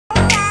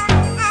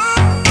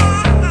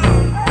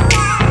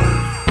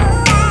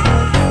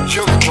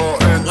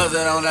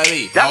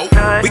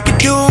We could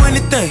do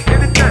anything.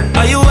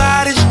 Are you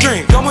out of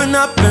drink? Going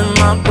up in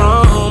my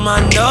room.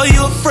 I know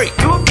you a freak.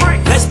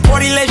 Let's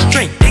party, let's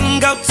drink. Then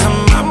go to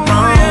my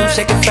room.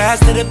 Shake it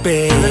fast to the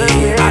bed.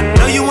 I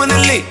know you wanna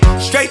leave.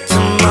 Straight to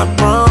my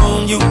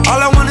room. You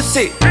all I wanna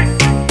see.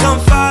 Come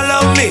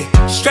follow me.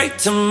 Straight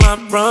to my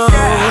room.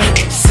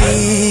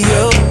 See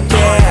you,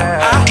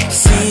 yeah. I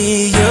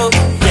see you,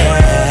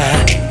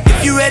 yeah.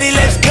 If you ready,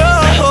 let's go.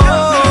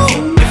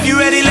 If you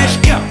ready, let's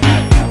go.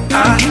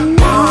 I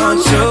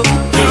want you,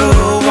 you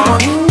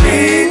want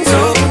me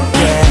too,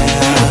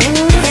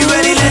 yeah. If you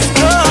ready, let's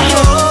go.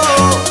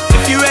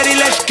 If you ready,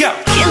 let's go.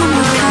 Kill 'em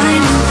with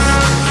kindness.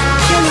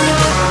 Kill 'em,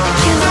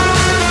 kill 'em,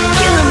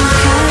 kill 'em with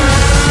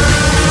kindness.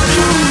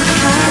 Kill 'em with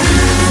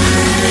kindness.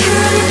 Kill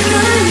 'em with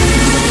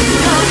kindness.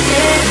 Go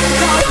ahead,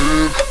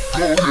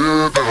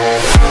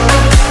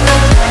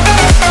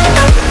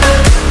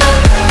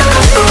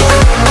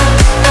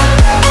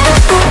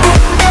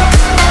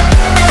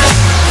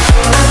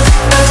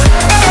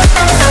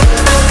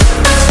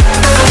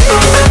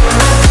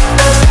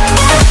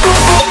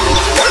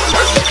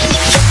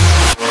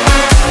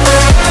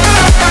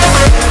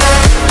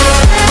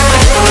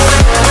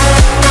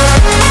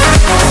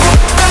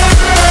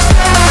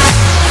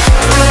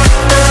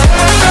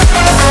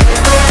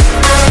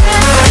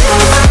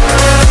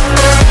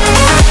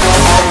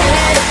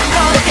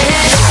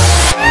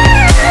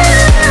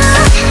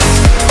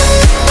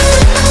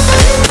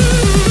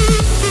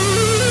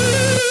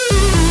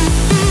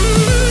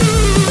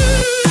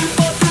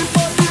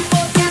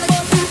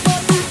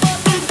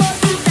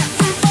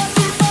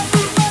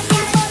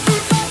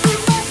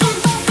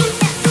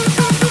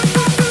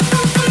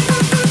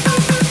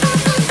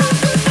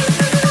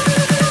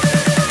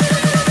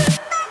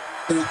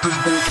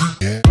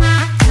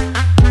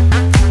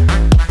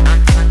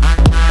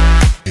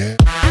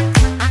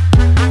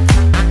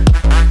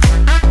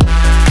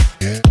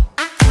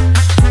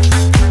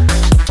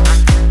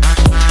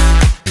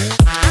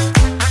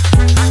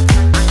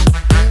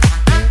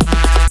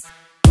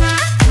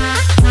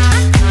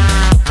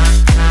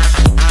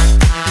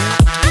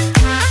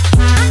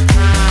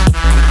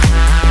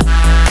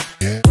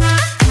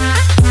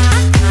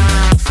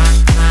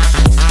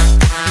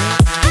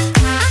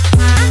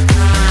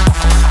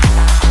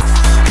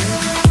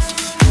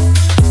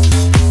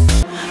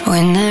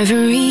 when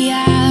every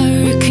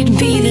hour could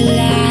be the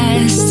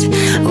last,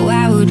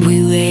 why would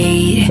we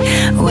wait?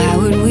 Why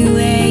would we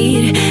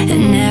wait?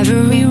 And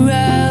every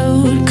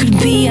road could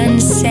be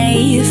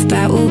unsafe,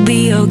 but we'll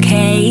be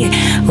okay.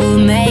 We'll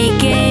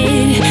make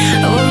it.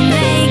 We'll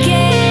make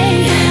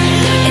it.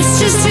 It's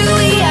just who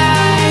we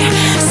are.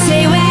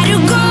 Say where to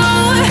go,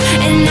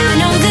 and I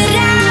know that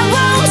I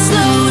won't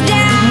slow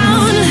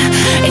down.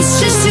 It's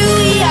just who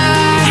we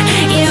are.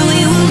 Yeah, we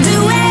will do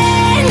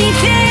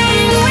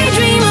anything we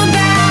dream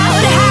about.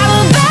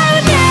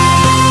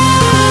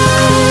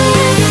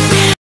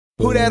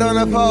 Who that on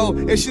the pole?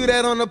 And shoot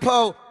that on the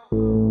pole.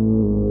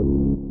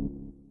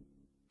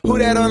 Who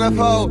that on the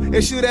pole?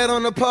 And shoot that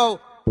on the pole.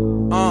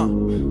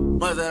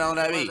 What's that on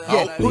that beat?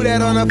 Yeah, who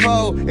that on the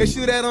pole? And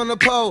shoot that on the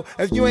pole.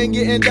 If you ain't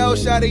getting dough,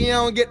 shawty, you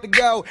don't get to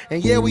go.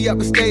 And yeah, we up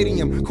the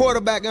stadium,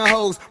 quarterback and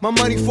hoes. My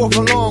money fourth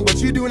and long,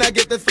 but you do not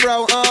get to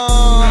throw.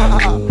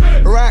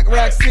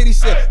 Rack city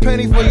shit.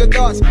 Penny for your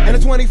thoughts, and a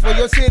 20 for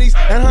your titties,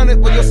 and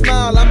 100 for your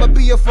smile. I'ma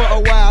be here for a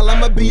while.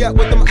 I'ma be up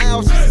with them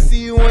owls just to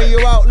see you when you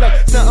out. Look,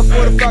 something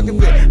for the fucking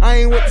bit. I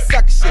ain't with the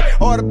sucker shit.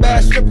 All the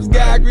bad strippers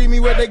gotta agree me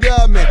with the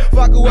government.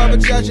 Fuck whoever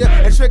judge ya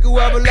and trick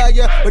whoever love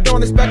ya, but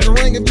don't expect a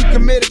ring if you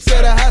committed to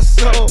the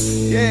hustle.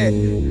 Yeah,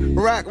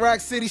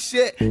 rack city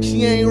shit.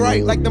 She ain't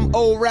right like them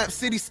old rap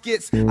city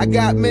skits. I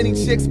got many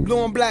chicks,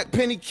 blue and black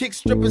penny kick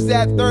strippers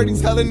at 30,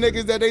 telling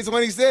niggas that they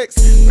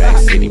 26. Rack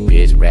city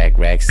bitch,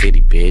 rack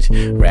city bitch,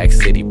 rack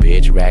city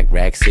bitch, rack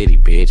city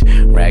bitch,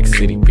 rack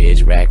city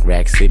bitch,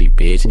 rack city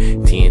bitch,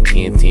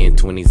 10,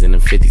 20s and the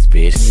 50s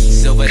bitch.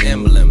 Silver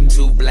emblem,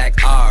 2 black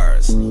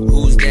R's.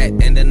 Who's that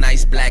in the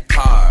nice black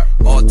car?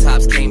 All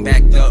tops came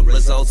back up,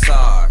 results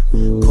are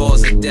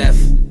cause of death,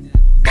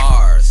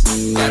 bars.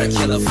 Got a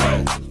killer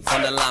from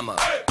the llama.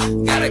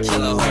 Got a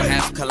killer hoe,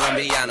 half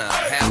Colombiana,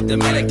 half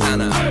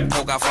Dominicana.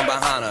 Poke out from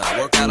behind her,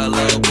 work out a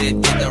little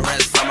bit, get the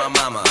rest from my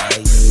mama.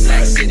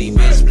 Black city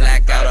bitch,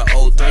 black out of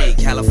 03.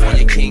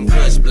 California King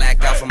Kush,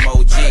 black out from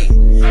OG.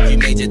 You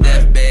made your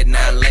deathbed,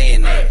 not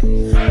laying there.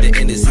 The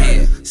end is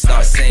here,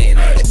 start saying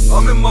it.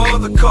 I'm in my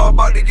other car,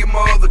 about to get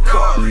my other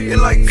car. It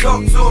like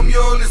talk to him, you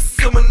on this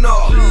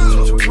seminar.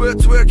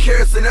 12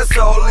 carats and that's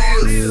all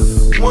it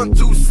is. 1,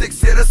 2,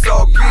 6, yeah, that's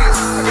all good.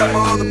 I got my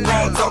other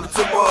bro talking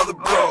to my other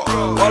bro.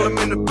 While I'm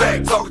in the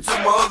back talking to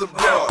my other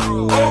bro.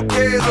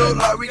 Okay, look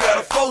like we got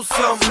a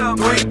foursome.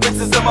 3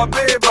 bitches in my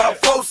bed, about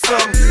 4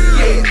 something.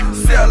 Yeah,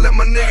 say I let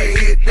my nigga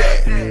hit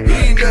that. He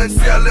ain't nothing,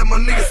 say I let my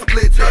nigga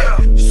split that.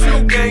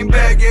 Shoe game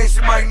bag, and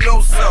she might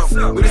know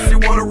something. But if she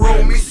wanna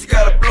roll me, she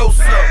gotta blow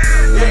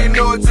something. Yeah, you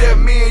know it's just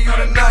me and you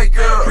tonight,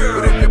 girl.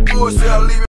 But if the bullshit, I'll leave it.